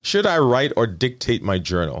Should I write or dictate my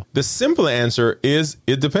journal? The simple answer is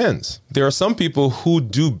it depends. There are some people who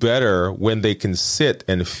do better when they can sit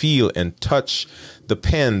and feel and touch the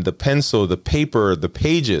pen, the pencil, the paper, the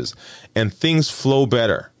pages, and things flow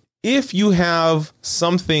better. If you have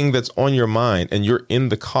something that's on your mind and you're in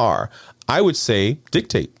the car, I would say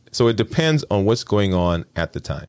dictate. So it depends on what's going on at the time.